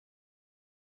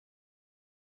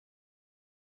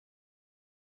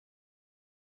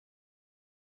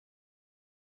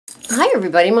Hi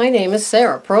everybody, my name is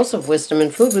Sarah, Pearls of Wisdom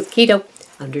and Food with Keto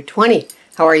Under 20.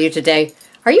 How are you today?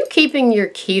 Are you keeping your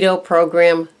keto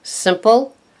program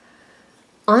simple?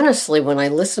 Honestly, when I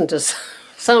listen to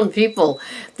some people,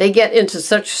 they get into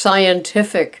such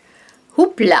scientific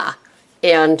hoopla.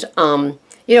 And,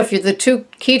 if you're the two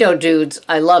keto dudes,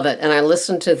 I love it. And I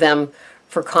listen to them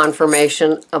for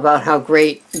confirmation about how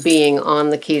great being on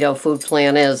the keto food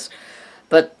plan is.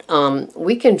 But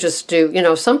we can just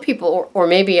do, some people, or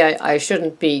maybe I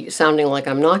shouldn't be sounding like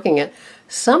I'm knocking it.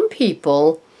 Some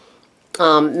people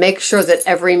make sure that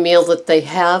every meal that they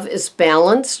have is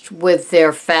balanced with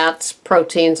their fats,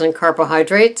 proteins, and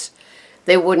carbohydrates.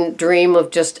 They wouldn't dream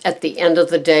of just at the end of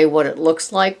the day what it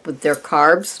looks like with their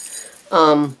carbs.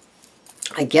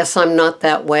 I guess I'm not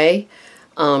that way.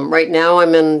 Right now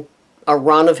I'm in a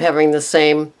run of having the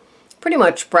same pretty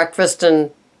much breakfast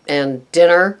and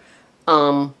dinner,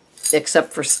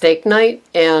 except for steak night.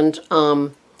 And,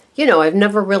 I've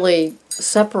never really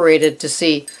separated to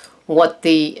see what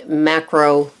the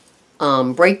macro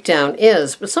breakdown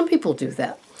is, but some people do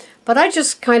that. But I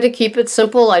just kind of keep it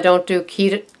simple. I don't do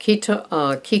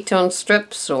ketone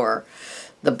strips or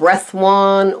the breath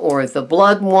one or the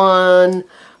blood one,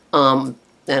 and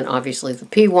obviously the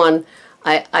pea one.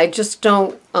 I just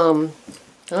don't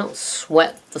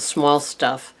sweat the small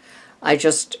stuff. I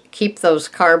just keep those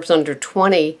carbs under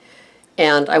 20,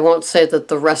 and I won't say that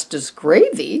the rest is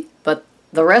gravy, but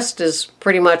the rest is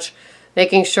pretty much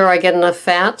making sure I get enough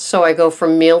fat, so I go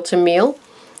from meal to meal.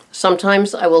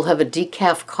 Sometimes I will have a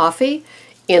decaf coffee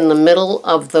in the middle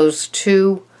of those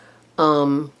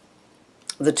the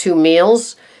two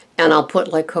meals, and I'll put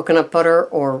like coconut butter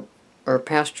or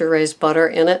pasture-raised butter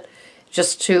in it,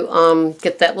 just to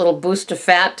get that little boost of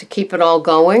fat to keep it all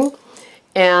going.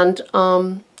 And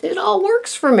it all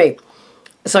works for me.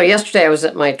 So yesterday I was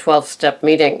at my 12-step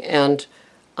meeting, and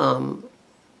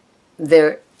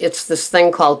it's this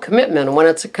thing called commitment. And when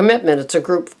it's a commitment, it's a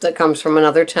group that comes from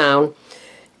another town,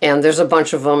 and there's a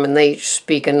bunch of them, and they each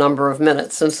speak a number of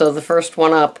minutes. And so the first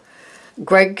one up,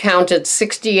 Greg counted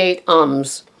 68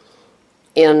 ums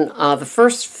in the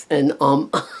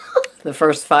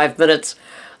first 5 minutes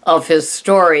of his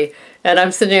story. And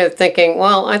I'm sitting there thinking,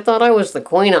 well, I thought I was the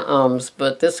queen of ums,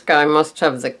 but this guy must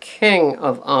have the king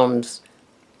of ums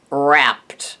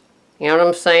wrapped. You know what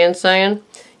I'm saying?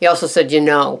 He also said,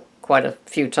 quite a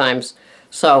few times.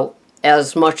 So,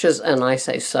 as much as, and I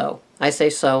say so. I say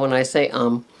so, and I say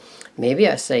maybe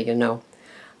I say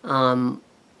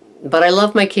but I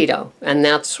love my keto, and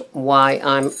that's why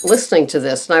I'm listening to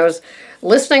this. And I was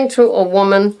listening to a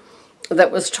woman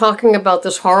that was talking about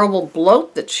this horrible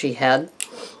bloat that she had,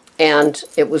 and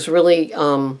it was really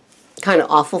kind of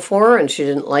awful for her, and she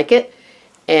didn't like it.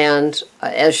 And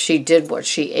as she did what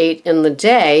she ate in the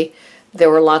day, there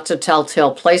were lots of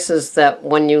telltale places that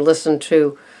when you listen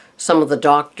to some of the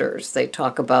doctors, they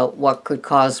talk about what could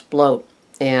cause bloat.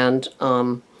 And,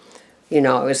 I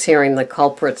was hearing the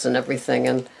culprits and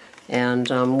everything,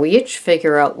 and we each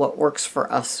figure out what works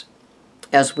for us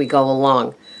as we go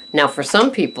along. Now, for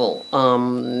some people,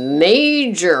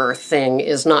 major thing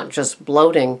is not just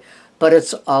bloating, but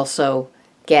it's also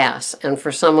gas. And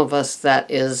for some of us, that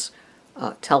is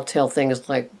telltale things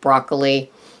like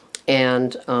broccoli,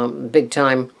 and big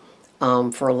time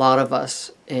for a lot of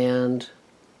us. And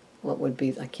what would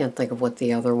be, I can't think of what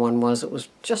the other one was. It was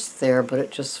just there, but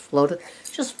it just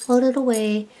floated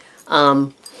away.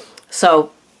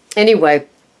 So anyway,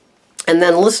 and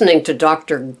then listening to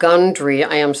Dr. Gundry,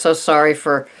 I am so sorry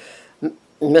for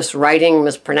miswriting,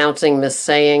 mispronouncing,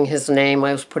 missaying his name.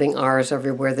 I was putting R's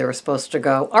everywhere they were supposed to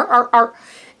go. R.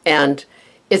 And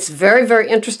it's very, very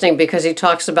interesting because he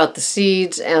talks about the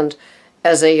seeds, and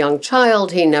as a young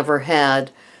child, he never had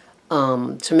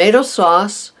tomato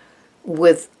sauce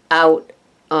without,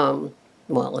 at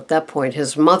that point,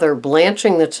 his mother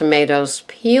blanching the tomatoes,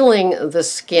 peeling the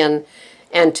skin,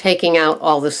 and taking out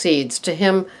all the seeds. To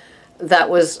him,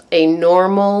 that was a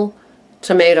normal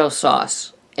tomato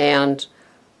sauce, and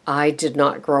I did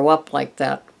not grow up like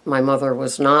that. My mother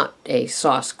was not a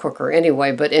sauce cooker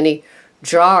anyway, but any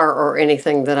jar or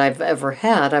anything that I've ever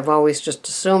had, I've always just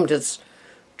assumed it's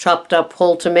chopped up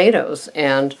whole tomatoes,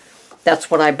 and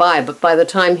that's what I buy. But by the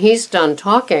time he's done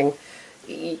talking,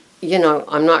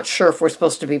 I'm not sure if we're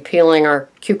supposed to be peeling our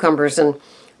cucumbers and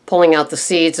pulling out the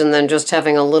seeds and then just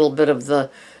having a little bit of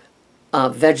the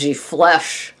veggie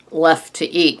flesh left to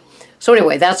eat. So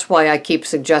anyway, that's why I keep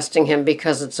suggesting him,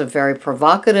 because it's a very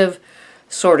provocative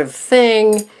sort of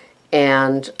thing,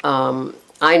 and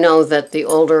I know that the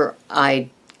older I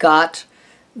got,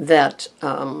 that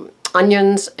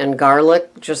onions and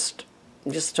garlic just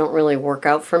don't really work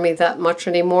out for me that much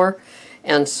anymore.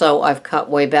 and so I've cut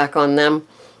way back on them,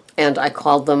 and I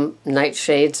called them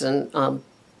nightshades,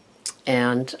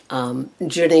 and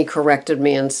Ginny corrected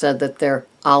me and said that they're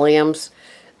alliums,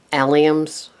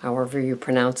 however you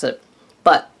pronounce it.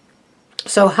 But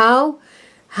so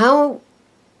how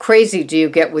crazy do you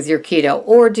get with your keto,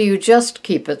 or do you just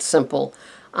keep it simple?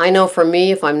 I know for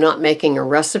me, if I'm not making a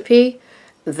recipe,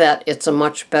 that it's a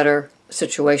much better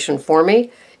situation for me.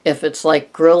 If it's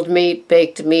like grilled meat,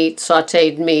 baked meat,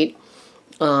 sautéed meat,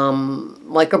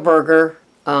 like a burger,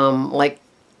 like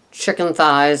chicken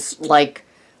thighs, like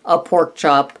a pork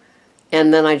chop,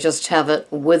 and then I just have it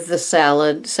with the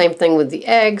salad. Same thing with the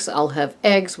eggs. I'll have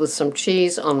eggs with some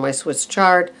cheese on my Swiss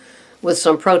chard, with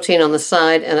some protein on the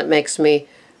side, and it makes me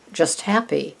just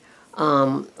happy.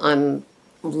 I'm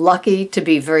lucky to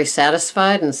be very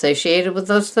satisfied and satiated with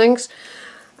those things.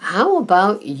 How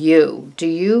about you? Do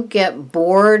you get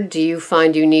bored? Do you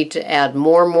find you need to add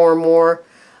more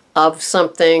of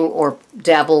something, or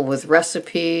dabble with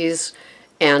recipes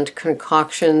and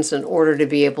concoctions in order to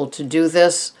be able to do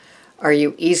this? Are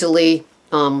you easily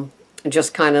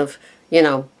just kind of,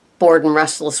 bored and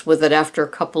restless with it after a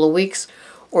couple of weeks?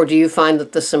 Or do you find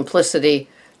that the simplicity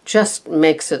just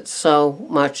makes it so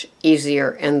much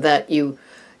easier, and that you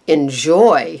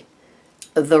enjoy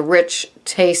the rich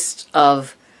taste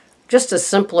of just a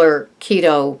simpler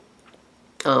keto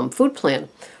food plan?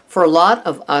 For a lot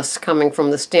of us coming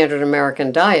from the standard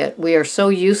American diet, we are so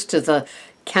used to the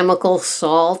chemical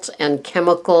salt and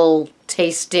chemical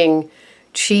tasting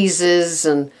cheeses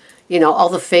and, all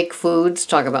the fake foods,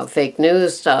 talk about fake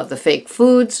news, the fake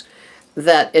foods,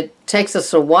 that it takes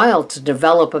us a while to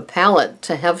develop a palate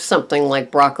to have something like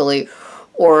broccoli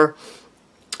or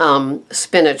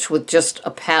spinach with just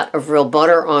a pat of real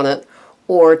butter on it,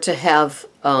 or to have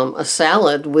a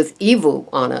salad with EVOO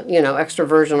on it, extra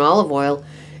virgin olive oil,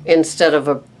 instead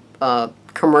of a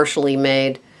commercially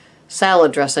made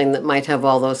salad dressing that might have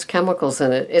all those chemicals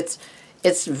in it.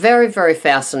 It's very, very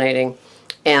fascinating.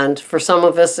 And for some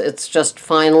of us, it's just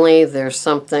finally, there's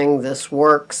something, this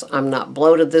works. I'm not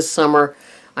bloated this summer.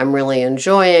 I'm really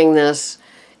enjoying this.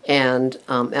 And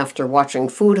after watching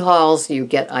food hauls, you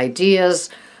get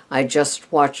ideas. I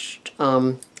just watched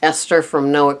Esther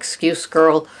from No Excuse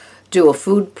Girl do a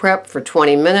food prep for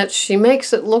 20 minutes. She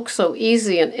makes it look so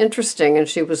easy and interesting, and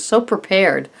she was so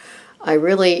prepared. I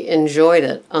really enjoyed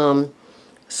it.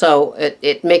 So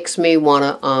it makes me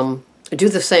want to do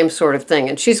the same sort of thing.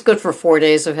 And she's good for 4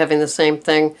 days of having the same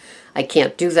thing. I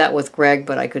can't do that with Greg,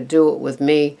 but I could do it with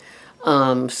me.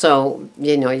 So,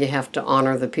 you have to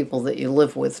honor the people that you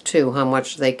live with, too, how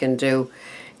much they can do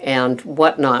and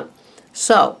whatnot.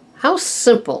 So, how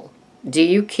simple do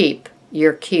you keep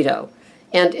your keto?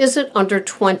 And is it under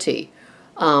 20?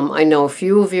 I know a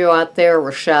few of you out there,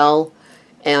 Rochelle,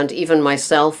 and even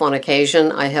myself on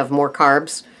occasion, I have more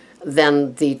carbs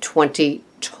than the 20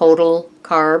 total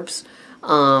carbs.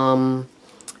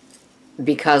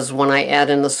 Because when I add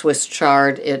in the Swiss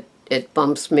chard, it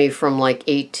bumps me from like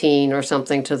 18 or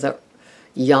something to the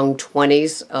young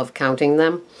 20s of counting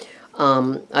them.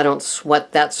 I don't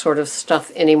sweat that sort of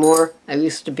stuff anymore. I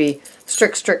used to be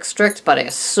strict, but I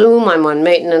assume I'm on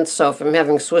maintenance, so if I'm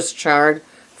having Swiss chard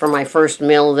for my first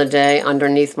meal of the day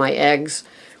underneath my eggs,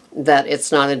 that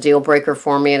it's not a deal breaker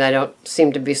for me, and I don't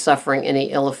seem to be suffering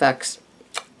any ill effects.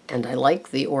 And I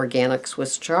like the organic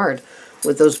Swiss chard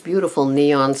with those beautiful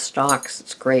neon stalks.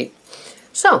 It's great.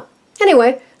 So,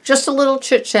 anyway, just a little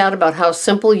chit-chat about how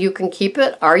simple you can keep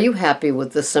it. Are you happy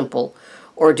with the simple?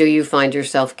 Or do you find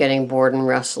yourself getting bored and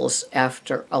restless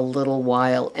after a little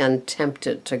while and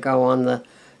tempted to go on the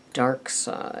dark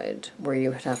side, where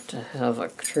you would have to have a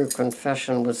true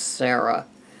confession with Sarah?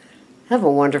 Have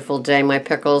a wonderful day, my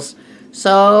pickles.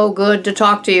 So good to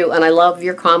talk to you, and I love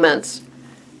your comments.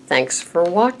 Thanks for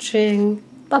watching.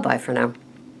 Bye-bye for now.